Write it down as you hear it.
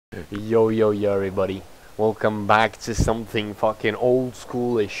Yo everybody, welcome back to something fucking old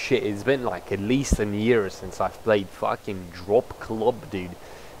school as shit. It's been like at least a year since I've played fucking Drop Club, dude.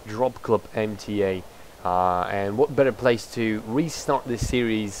 Drop Club MTA. And what better place to restart this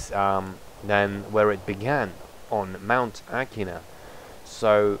series than where it began, on Mount Akina.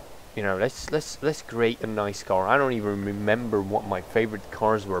 So, you know, let's create a nice car. I don't even remember what my favorite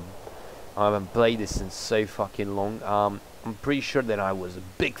cars were. I haven't played this in so fucking long. I'm pretty sure that I was a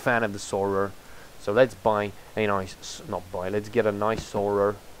big fan of the Soarer. So let's buy a nice, let's get a nice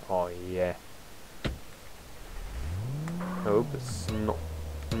Soarer. Oh yeah. Hope it's not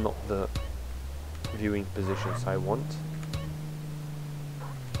the viewing positions I want.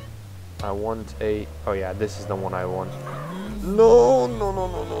 I want a, oh yeah, this is the one I want. No,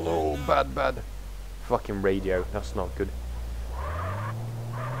 bad. Fucking radio, that's not good.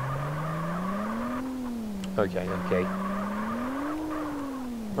 Okay.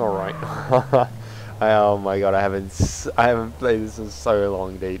 Alright. Oh my god, I haven't played this in so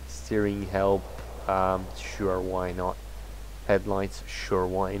long, dude. Steering help, sure, why not? Headlights, sure,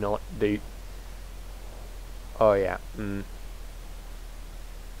 why not, dude? Oh yeah.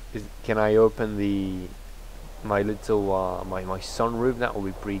 Can I open my little my sunroof? That will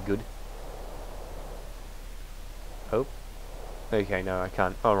be pretty good. Oh. Okay, no, I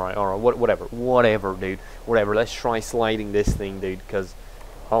can't. Alright, whatever, dude. Whatever, let's try sliding this thing, dude, because,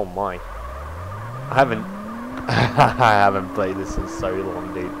 oh my. I haven't, I haven't played this in so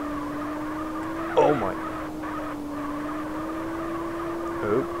long, dude. Oh my.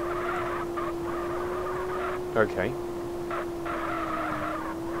 Oh. Okay.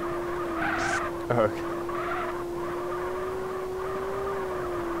 Okay.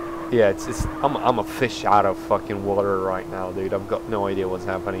 Yeah, it's I'm a fish out of fucking water right now, dude. I've got no idea what's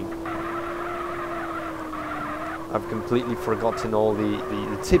happening. I've completely forgotten all the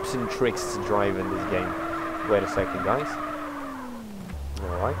tips and tricks to drive in this game. Wait a second, guys.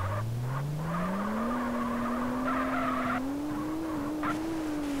 Alright.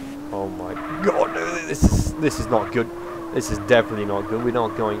 Oh my god, this is not good. This is definitely not good. We're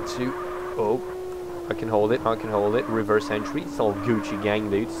not going to. Oh. I can hold it, reverse entry, it's all Gucci gang,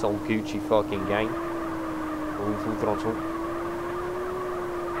 dude, it's all Gucci fucking gang. Full throttle.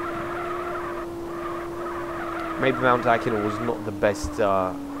 Maybe Mount Akina was not the best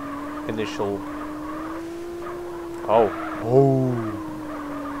initial. Oh,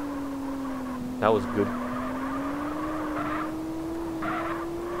 that was good.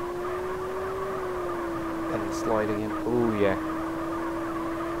 And it's sliding in, oh yeah.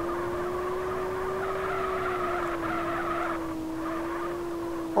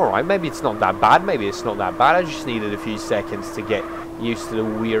 Alright, maybe it's not that bad, I just needed a few seconds to get used to the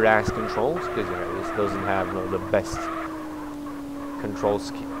weird ass controls, because, you know, this doesn't have the best control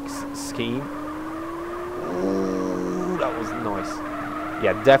scheme. Ooh, that was nice.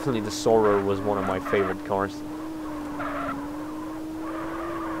 Yeah, definitely the Soarer was one of my favorite cars.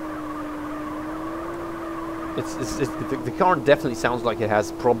 The car definitely sounds like it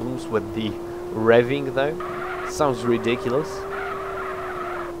has problems with the revving, though. It sounds ridiculous.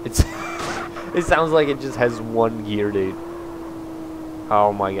 It sounds like it just has one gear, dude.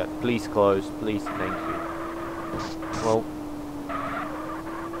 Oh my god, please close, please, thank you. Well,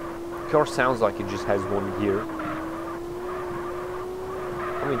 the car sounds like it just has one gear.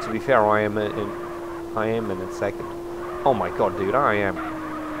 I mean, to be fair, I am in a second. Oh my god, dude, I am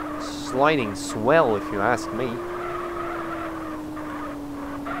sliding swell, if you ask me.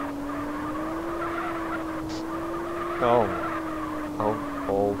 Oh.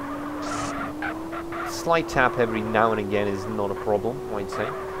 Slight tap every now and again is not a problem, I'd say.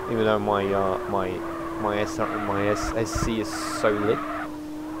 Even though my SC is so lit.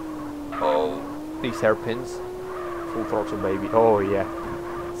 Oh, these hairpins, full throttle, baby. Oh yeah,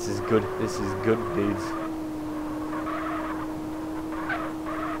 this is good, dudes.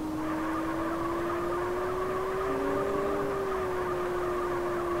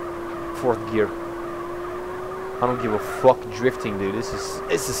 Fourth gear. I don't give a fuck drifting, dude. This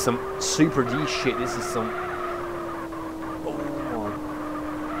is some Super D shit. This is some.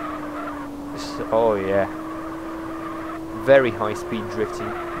 Oh yeah. Very high speed drifting.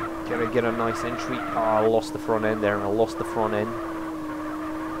 Gotta get a nice entry. Oh, I lost the front end there.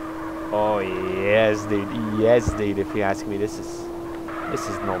 Oh yes, dude. Yes, dude. If you ask me, this is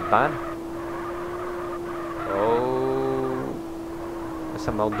not bad. Oh. I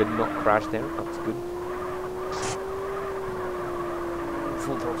somehow did not crash there. That's good.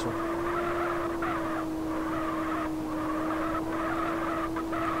 Full throttle.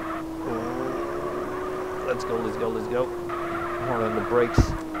 Oh, let's go. Hard on the brakes.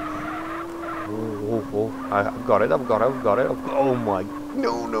 I've got it. Oh my.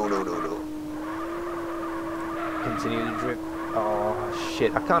 No. Continue to drift. Oh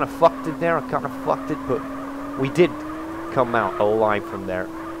shit. I kind of fucked it there. But we did come out alive from there.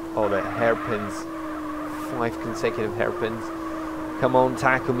 Oh, the hairpins. 5 consecutive hairpins. Come on,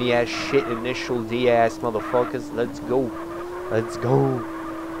 tackle me ass shit. Initial D ass motherfuckers. Let's go.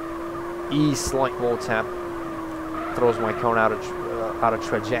 E slight wall tap. Throws my car out of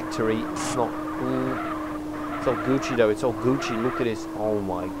trajectory. It's not. It's all Gucci though. Look at this. Oh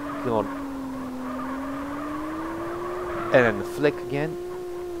my god. And then the flick again.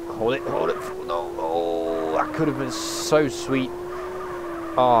 Hold it. No. Oh, that could have been so sweet.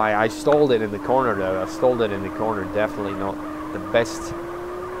 Oh, I stalled it in the corner though. Definitely not the best.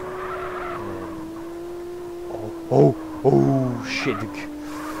 Oh shit.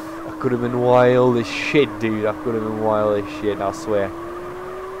 I could have been wild as shit, dude. I swear.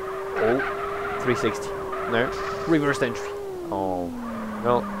 Oh, 360. No, reversed entry. Oh,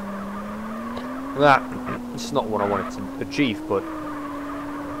 no. It's not what I wanted to achieve, but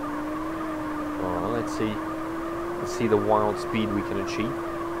let's see the wild speed we can achieve.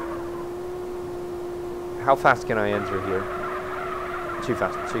 How fast can I enter here? Too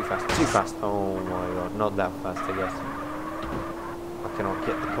fast. Oh my god, not that fast, I guess. I cannot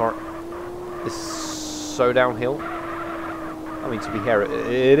get the car. It's so downhill. I mean, to be fair,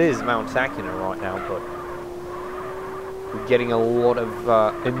 it is Mount Akina right now, but we're getting a lot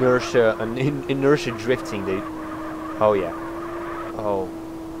of inertia and inertia drifting, dude. Oh yeah. Oh.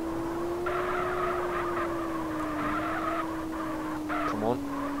 Come on.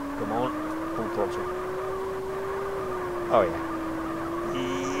 Full throttle. Oh yeah.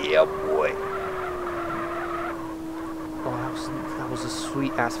 Yeah, boy. Oh, that was a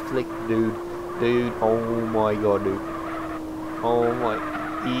sweet ass flick, dude. Oh my god, dude. Oh my.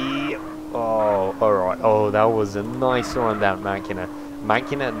 Yeah. Oh, alright. Oh, that was a nice run down Akina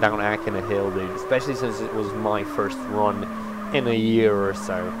down Akina Hill, dude. Especially since it was my first run in a year or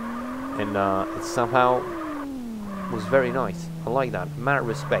so. And it somehow was very nice. I like that. Mad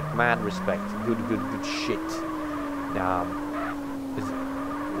respect. Good shit. I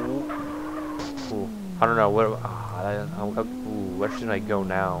don't know where. Where should I go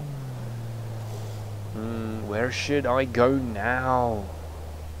now? Where should I go now?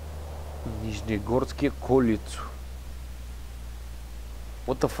 Nizhnegorsky Kolitsu.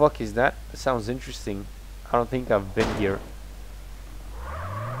 What the fuck is that? It sounds interesting. I don't think I've been here.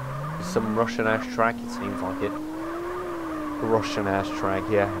 It's some Russian ass track, it seems like it. Russian ass track,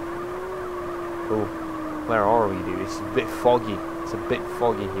 yeah. Oh, where are we, dude? It's a bit foggy.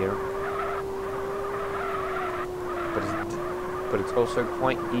 Here. But it's also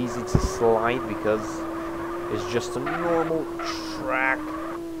quite easy to slide because it's just a normal track.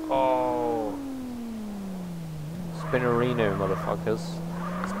 Oh, Spinnerino, motherfuckers.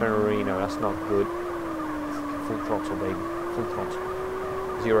 Spinnerino, that's not good. Full throttle, baby. Full throttle.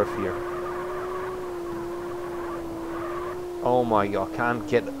 Zero fear. Oh my god, can't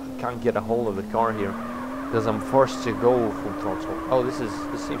get a hold of the car here because I'm forced to go full throttle. Oh, this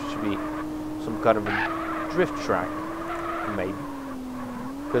seems to be some kind of a drift track, maybe,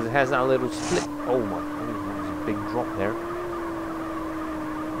 because it has that little split. Oh my, that was a big drop there.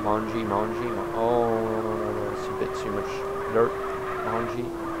 Manji. Oh no, it's a bit too much dirt. Manji.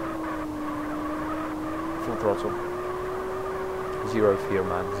 Full throttle. Zero fear,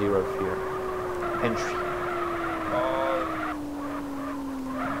 man. Zero fear. Entry.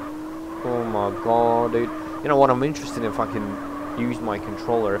 Oh my god, dude. You know what? I'm interested if I can use my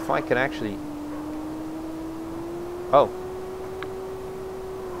controller. If I can actually. Oh.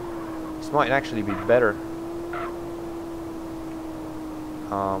 This might actually be better.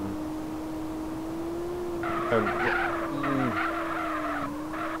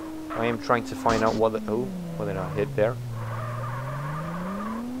 I am trying to find out what did I hit there?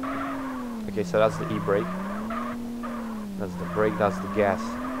 Okay, so that's the e-brake. That's the brake, that's the gas.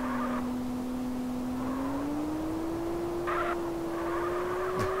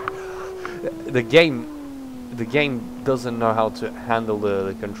 The game doesn't know how to handle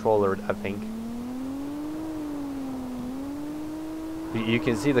the controller, I think. You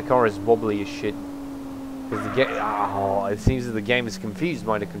can see the car is wobbly as shit. Because the game, it seems that the game is confused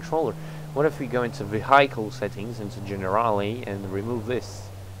by the controller. What if we go into vehicle settings, into Generale, and remove this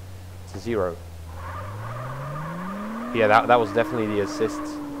to 0? Yeah, that was definitely the assist.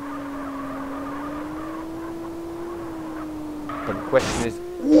 But the question is,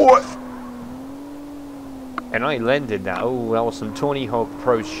 what? And I landed that. Oh, that was some Tony Hawk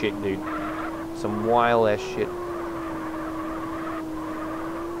Pro shit, dude. Some wild ass shit.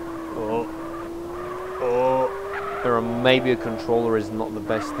 Oh, or maybe a controller is not the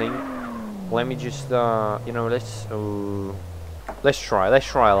best thing. Let me just, you know, let's try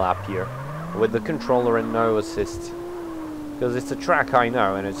a lap here with the controller and no assist, because it's a track I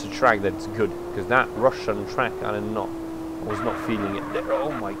know and it's a track that's good. Because that Russian track, I was not feeling it there.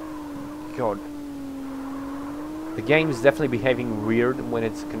 Oh my god, the game is definitely behaving weird when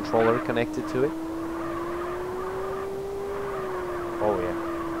it's a controller connected to it. Oh yeah,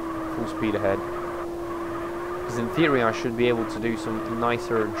 full speed ahead. Because in theory I should be able to do some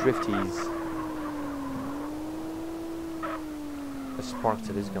nicer drifties. Let's spark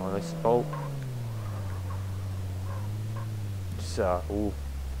to this guy. Let's just ooh.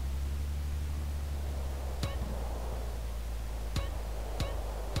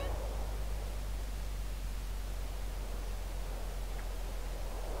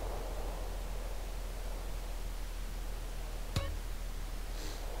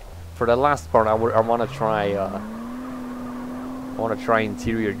 For the last part, I want to try. I want to try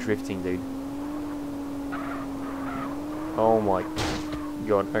interior drifting, dude. Oh my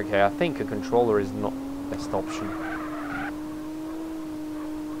god. Okay, I think a controller is not the best option.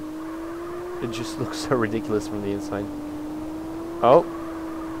 It just looks so ridiculous from the inside. Oh.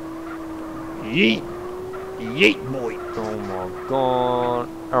 Yeet! Yeet, boy! Oh my god.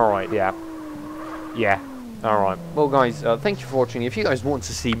 Alright, yeah. Yeah. Alright. Well, guys, thank you for watching. If you guys want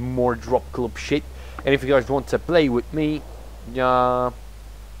to see more Drop Club shit, and if you guys want to play with me,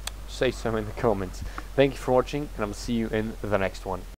 say so in the comments. Thank you for watching, and I'll see you in the next one.